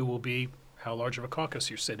calculations, too, will be how large of a caucus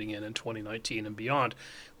you're sitting in 2019 and beyond.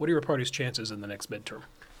 What are your party's chances in the next midterm?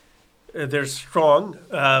 They're strong,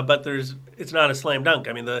 but it's not a slam dunk.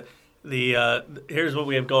 I mean, here's what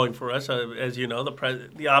we have going for us. As you know,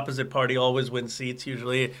 the opposite party always wins seats,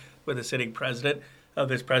 usually with a sitting president.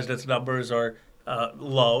 This president's numbers are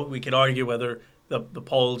low. We can argue whether the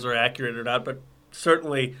polls are accurate or not, but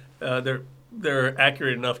certainly they're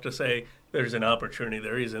accurate enough to say there's an opportunity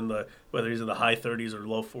there. Whether he's in the high 30s or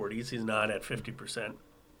low 40s, he's not at 50%.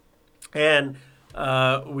 And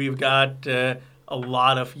we've got a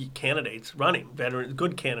lot of candidates running, veterans,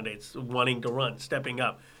 good candidates wanting to run, stepping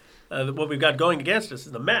up. What we've got going against us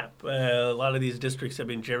is the map. A lot of these districts have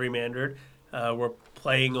been gerrymandered. We're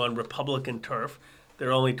playing on Republican turf. There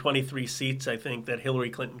are only 23 seats, I think, that Hillary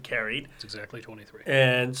Clinton carried. It's exactly 23.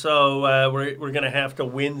 And so we're going to have to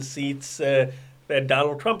win seats that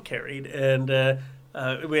Donald Trump carried, and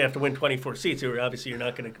we have to win 24 seats. Obviously, you're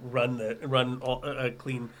not going to run a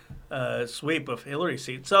clean sweep of Hillary's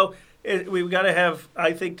seats. So we've got to have,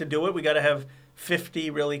 I think, to do it, we got to have 50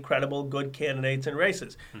 really credible, good candidates in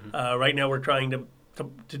races. Mm-hmm. Right now, we're trying to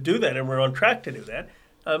do that, and we're on track to do that.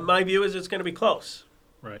 My view is it's going to be close.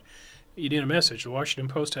 Right. You need a message. The Washington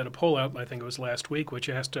Post had a poll out, I think it was last week, which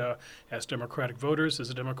asked Democratic voters, does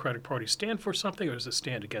the Democratic Party stand for something or does it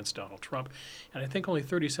stand against Donald Trump? And I think only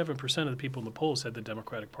 37% of the people in the poll said the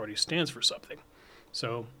Democratic Party stands for something.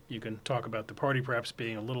 So you can talk about the party perhaps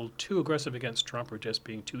being a little too aggressive against Trump or just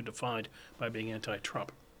being too defined by being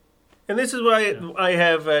anti-Trump. And this is why I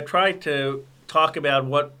have tried to talk about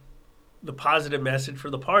what the positive message for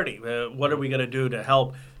the party. What are we going to do to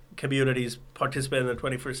help communities participate in the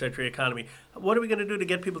 21st century economy? What are we going to do to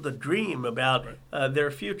get people to dream about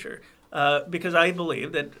their future? Because I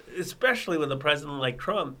believe that, especially with a president like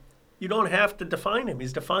Trump, you don't have to define him. He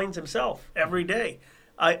defines himself every day.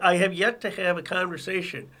 I have yet to have a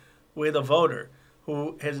conversation with a voter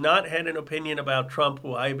who has not had an opinion about Trump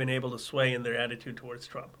who I've been able to sway in their attitude towards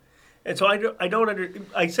Trump. And so here's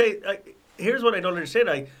what I don't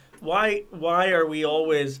understand. Why are we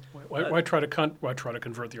always why try to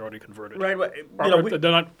convert the already converted? Right.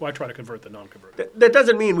 Why try to convert the non-converted? That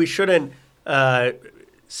doesn't mean we shouldn't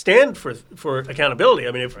stand for accountability.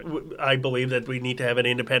 I mean, I believe that we need to have an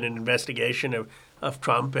independent investigation of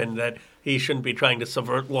Trump, and that he shouldn't be trying to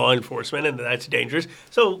subvert law enforcement, and that's dangerous.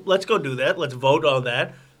 So let's go do that. Let's vote on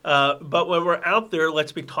that. But when we're out there,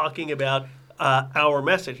 let's be talking about our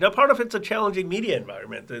message. Now, part of it's a challenging media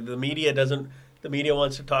environment. The media doesn't. The media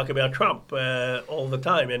wants to talk about Trump all the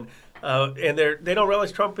time, and they don't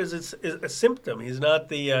realize Trump is a symptom. He's not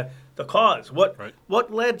the cause.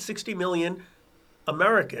 What led 60 million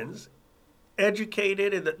Americans,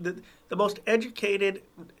 educated, the most educated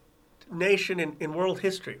nation in world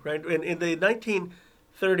history, right? In the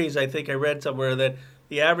 1930s, I think I read somewhere that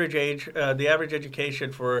the average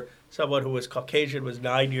education for someone who was Caucasian was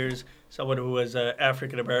 9 years. Someone who was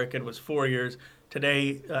African American was 4 years.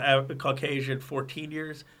 Today, Caucasian 14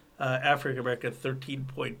 years, African American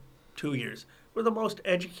 13.2 years. We're the most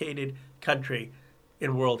educated country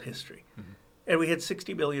in world history, and we had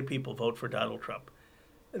 60 million people vote for Donald Trump.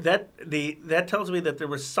 That tells me that there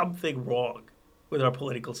was something wrong with our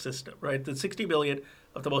political system, right? The 60 million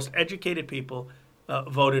of the most educated people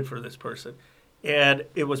voted for this person, and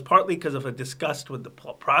it was partly because of a disgust with the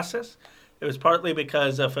process. It was partly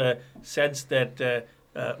because of a sense that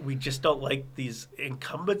we just don't like these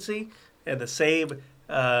incumbency and the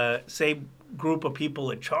same group of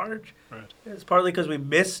people in charge. Right. It's partly because we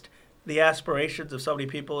missed the aspirations of so many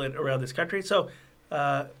people around this country. So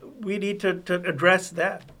we need to address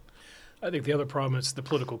that. I think the other problem is the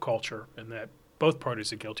political culture, and that both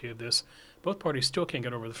parties are guilty of this. Both parties still can't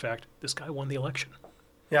get over the fact this guy won the election.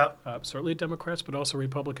 Yeah. Certainly Democrats, but also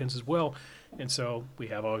Republicans as well. And so we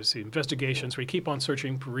have obviously investigations. We keep on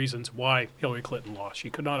searching for reasons why Hillary Clinton lost. She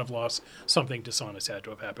could not have lost. Something dishonest had to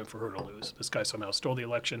have happened for her to lose. This guy somehow stole the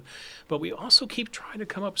election. But we also keep trying to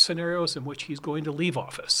come up with scenarios in which he's going to leave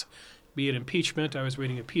office. Be it impeachment. I was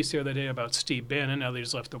reading a piece the other day about Steve Bannon. Now that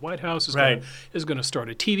he's left the White House, is going to start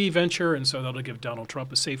a TV venture, and so that'll give Donald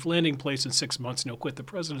Trump a safe landing place in 6 months, and he'll quit the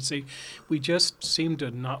presidency. We just seem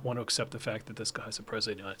to not want to accept the fact that this guy's the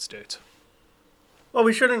president of the United States. Well,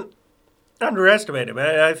 we shouldn't underestimate him.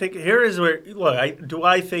 I think here is where, look, do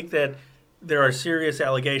I think that there are serious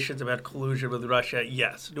allegations about collusion with Russia?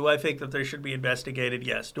 Yes. Do I think that they should be investigated?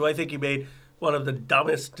 Yes. Do I think he made one of the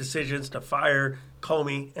dumbest decisions to fire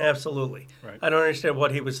Comey? Absolutely. Right. I don't understand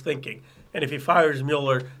what he was thinking. And if he fires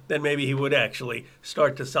Mueller, then maybe he would actually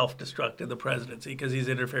start to self-destruct in the presidency because he's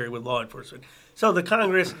interfering with law enforcement. So the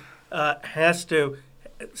Congress has to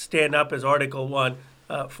stand up as Article 1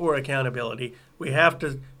 for accountability. We have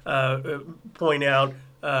to point out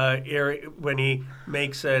when he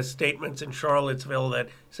makes statements in Charlottesville that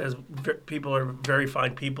says people are very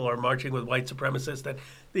fine people are marching with white supremacists, that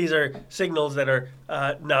these are signals that are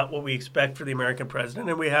not what we expect for the American president,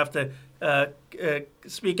 and we have to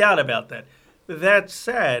speak out about that. That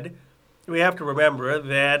said, we have to remember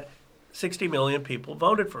that 60 million people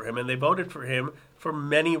voted for him, and they voted for him for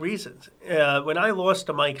many reasons. When I lost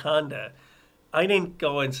to Mike Honda, I didn't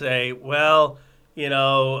go and say, well,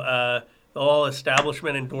 the whole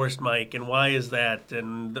establishment endorsed Mike, and why is that?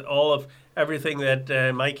 And all of everything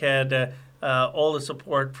that Mike had, all the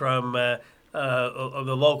support from of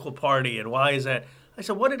the local party, and why is that? I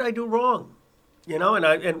said, what did I do wrong?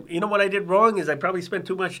 And what I did wrong is I probably spent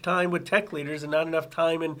too much time with tech leaders and not enough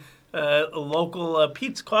time in local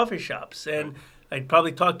Pete's coffee shops, and I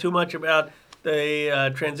probably talked too much about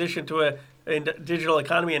the transition to a digital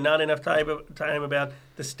economy and not enough time about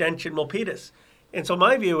the stench in Milpitas. And so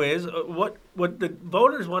my view is what the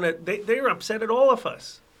voters want to, they're upset at all of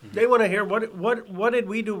us. Mm-hmm. They want to hear what did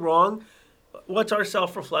we do wrong, what's our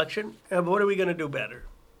self-reflection, and what are we going to do better?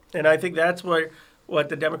 And I think that's what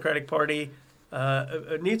the Democratic Party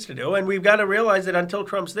needs to do. And we've got to realize that until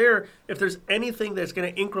Trump's there, if there's anything that's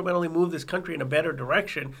going to incrementally move this country in a better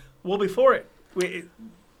direction, we'll be for it.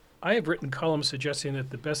 I have written columns suggesting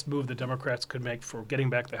that the best move the Democrats could make for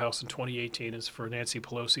getting back the House in 2018 is for Nancy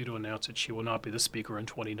Pelosi to announce that she will not be the Speaker in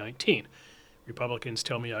 2019. Republicans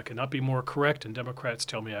tell me I cannot be more correct, and Democrats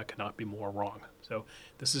tell me I cannot be more wrong. So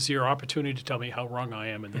this is your opportunity to tell me how wrong I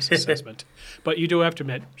am in this assessment. But you do have to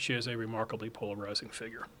admit, she is a remarkably polarizing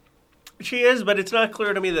figure. She is, but it's not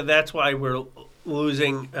clear to me that that's why we're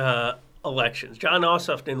losing elections. Jon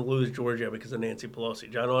Ossoff didn't lose Georgia because of Nancy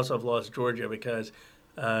Pelosi. Jon Ossoff lost Georgia because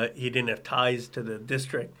he didn't have ties to the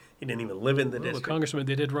district. He didn't even live in the district. The congressman,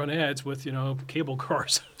 they did run ads with, cable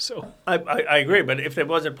cars. So I agree, but if there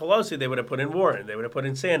wasn't Pelosi, they would have put in Warren. They would have put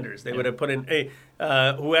in Sanders. They would have put in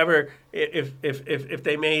whoever. If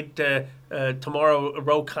they made tomorrow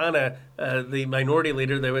Ro Khanna the minority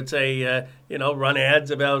leader, they would say run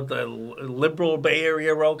ads about the liberal Bay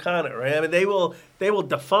Area Ro Khanna, right? I mean, they will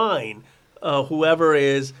define whoever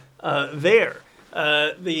is there.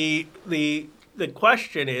 The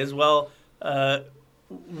question is, well.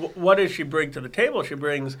 What does she bring to the table? She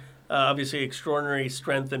brings obviously extraordinary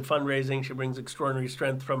strength in fundraising. She brings extraordinary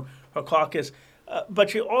strength from her caucus, but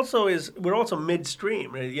she also we're also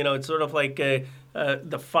midstream. It's sort of like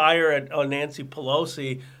the fire on Nancy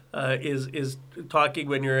Pelosi is talking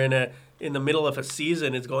when you're in the middle of a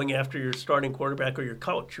season. It's going after your starting quarterback or your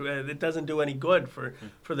coach. It doesn't do any good for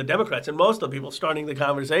the Democrats. And most of the people starting the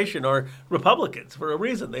conversation are Republicans for a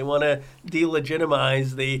reason. They want to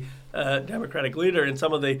delegitimize the Democratic leader, and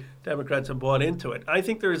some of the Democrats have bought into it. I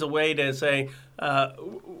think there is a way to say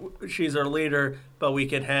she's our leader, but we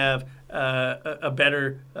can have a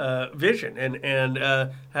better vision and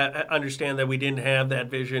understand that we didn't have that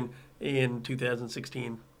vision in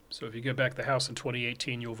 2016. So if you get back the House in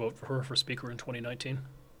 2018, you'll vote for her for Speaker in 2019?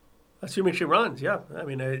 Assuming she runs, yeah.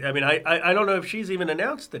 I don't know if she's even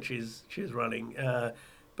announced that she's running.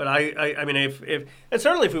 But I mean, if and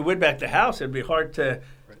certainly if we win back the House, it'd be hard to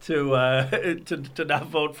not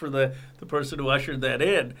vote for the person who ushered that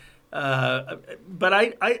in. But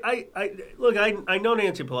I know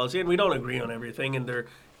Nancy Pelosi, and we don't agree on everything, and there are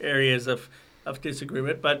areas of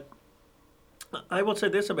disagreement. But I will say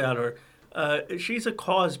this about her. She's a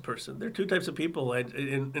cause person. There are two types of people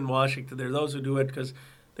in Washington. There are those who do it because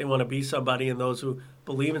they want to be somebody, and those who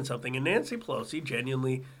believe in something. And Nancy Pelosi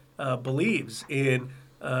genuinely believes in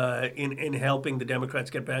helping the Democrats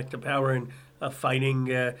get back to power and fighting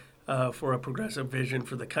for a progressive vision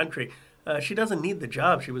for the country. She doesn't need the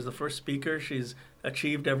job. She was the first speaker. She's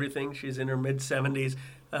achieved everything. She's in her mid-70s.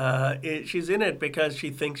 She's in it because she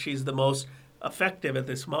thinks she's the most effective at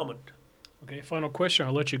this moment. Okay, final question.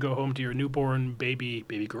 I'll let you go home to your newborn baby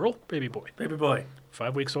girl, baby boy. Baby boy.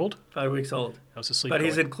 5 weeks old? 5 weeks old. How's the sleep But going?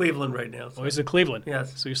 he's in Cleveland right now. So. Oh, he's in Cleveland?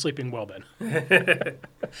 Yes. So you're sleeping well then.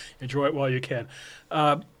 Enjoy it while you can.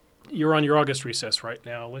 You're on your August recess right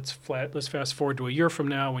now. Let's fast forward to a year from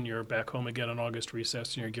now when you're back home again on August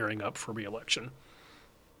recess and you're gearing up for re-election.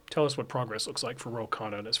 Tell us what progress looks like for Ro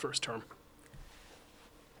Khanna in his first term.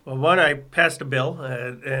 Well, one, I passed a bill,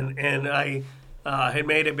 and I had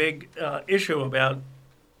made a big issue about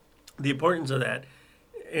the importance of that.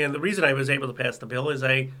 And the reason I was able to pass the bill is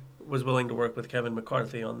I was willing to work with Kevin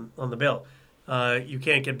McCarthy on the bill. You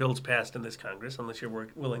can't get bills passed in this Congress unless you're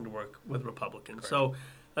willing to work with Republicans. Correct. So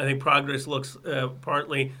I think progress looks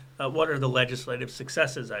partly what are the legislative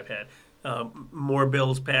successes I've had. More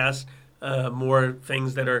bills passed, more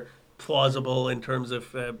things that are plausible in terms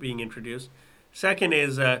of being introduced. Second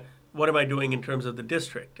is what am I doing in terms of the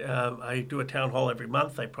district? I do a town hall every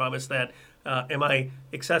month. I promise that. Am I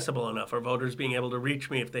accessible enough? Are voters being able to reach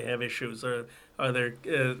me if they have issues? Or are there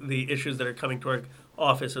the issues that are coming to our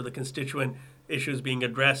office or the constituent issues being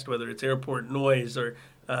addressed, whether it's airport noise or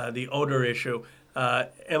the odor issue?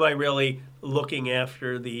 Am I really looking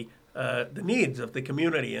after the needs of the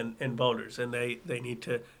community and voters? And they need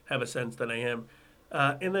to have a sense that I am.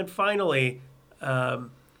 And then finally,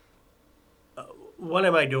 what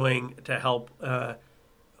am I doing to help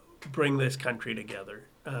bring this country together?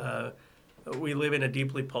 We live in a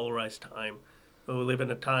deeply polarized time. We live in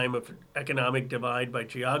a time of economic divide by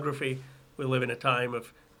geography. We live in a time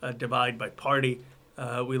of divide by party.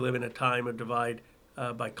 We live in a time of divide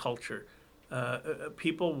by culture.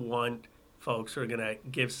 People want folks who are going to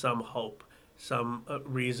give some hope, some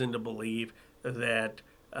reason to believe that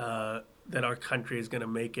our country is going to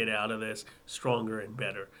make it out of this stronger and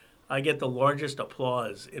better. I get the largest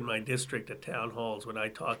applause in my district at town halls when I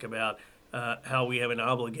talk about how we have an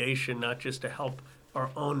obligation not just to help our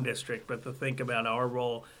own district, but to think about our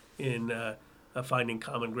role in finding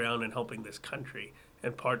common ground and helping this country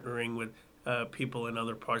and partnering with people in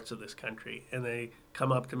other parts of this country. And they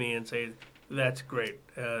come up to me and say, that's great.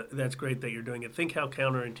 That's great that you're doing it. Think how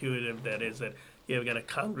counterintuitive that is, that you've got a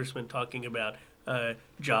congressman talking about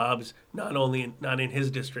jobs, not in his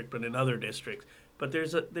district, but in other districts. But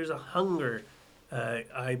there's a hunger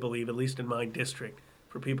I believe, at least in my district,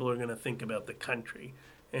 for people who are going to think about the country.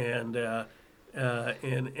 And that,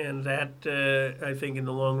 I think, in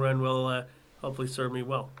the long run will hopefully serve me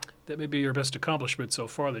well. That may be your best accomplishment so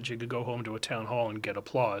far, that you could go home to a town hall and get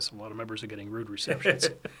applause. A lot of members are getting rude receptions.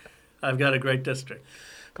 I've got a great district.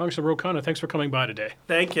 Congressman Ro Khanna, thanks for coming by today.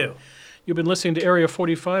 Thank you. You've been listening to Area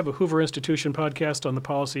 45, a Hoover Institution podcast on the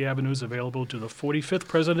policy avenues available to the 45th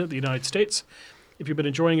President of the United States. If you've been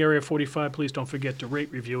enjoying Area 45, please don't forget to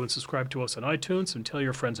rate, review, and subscribe to us on iTunes, and tell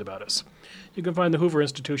your friends about us. You can find the Hoover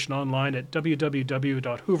Institution online at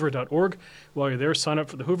www.hoover.org. While you're there, sign up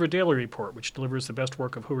for the Hoover Daily Report, which delivers the best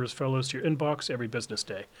work of Hoover's fellows to your inbox every business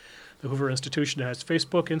day. The Hoover Institution has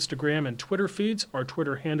Facebook, Instagram, and Twitter feeds. Our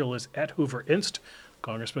Twitter handle is @HooverInst.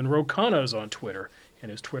 Congressman Ro Khanna is on Twitter,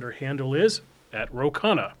 and his Twitter handle is @Ro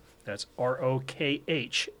Khanna. That's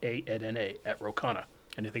ROKHANNA, @Ro Khanna.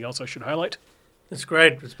 Anything else I should highlight? It's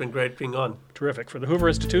great. It's been great being on. Terrific. For the Hoover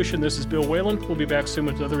Institution, this is Bill Whalen. We'll be back soon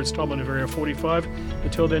with another installment of Area 45.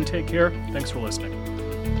 Until then, take care. Thanks for listening.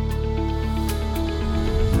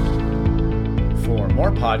 For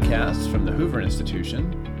more podcasts from the Hoover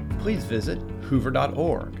Institution, please visit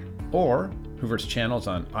hoover.org or Hoover's channels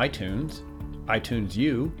on iTunes, iTunes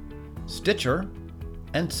U, Stitcher,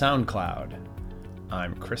 and SoundCloud.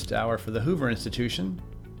 I'm Chris Dower for the Hoover Institution.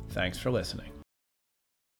 Thanks for listening.